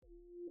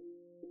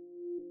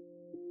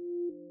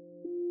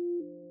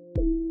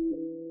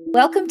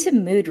Welcome to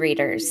Mood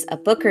Readers, a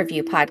book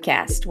review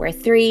podcast where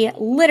three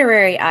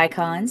literary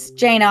icons,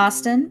 Jane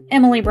Austen,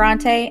 Emily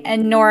Bronte,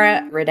 and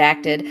Nora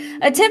Redacted,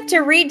 attempt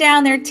to read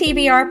down their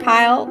TBR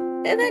pile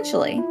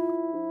eventually.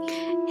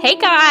 Hey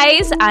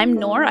guys, I'm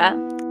Nora.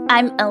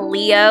 I'm a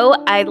Leo.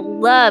 I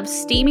love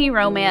steamy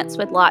romance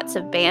with lots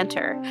of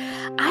banter.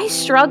 I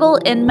struggle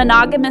in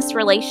monogamous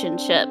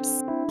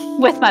relationships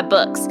with my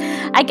books.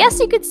 I guess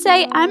you could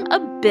say I'm a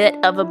bit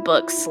of a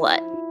book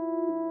slut.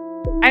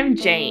 I'm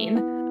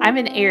Jane. I'm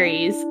an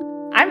Aries.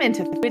 I'm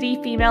into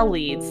witty female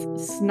leads,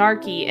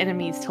 snarky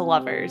enemies to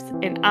lovers,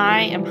 and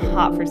I am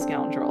hot for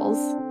scoundrels.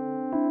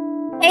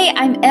 Hey,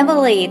 I'm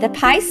Emily, the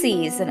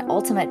Pisces, an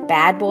ultimate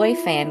bad boy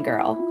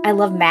fangirl. I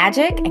love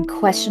magic and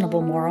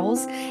questionable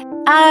morals.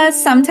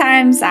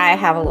 Sometimes I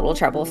have a little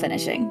trouble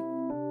finishing.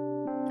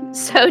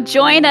 So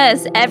join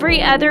us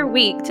every other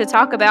week to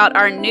talk about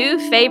our new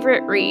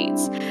favorite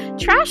reads.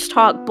 Trash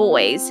Talk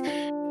Boys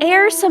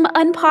air some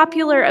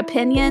unpopular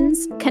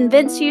opinions,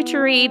 convince you to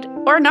read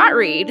or not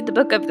read the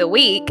book of the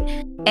week,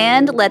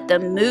 and let the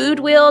mood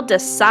wheel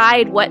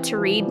decide what to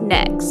read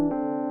next.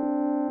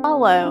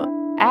 Follow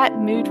at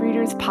Mood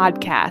Readers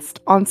Podcast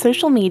on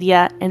social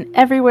media and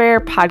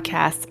everywhere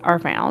podcasts are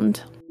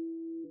found.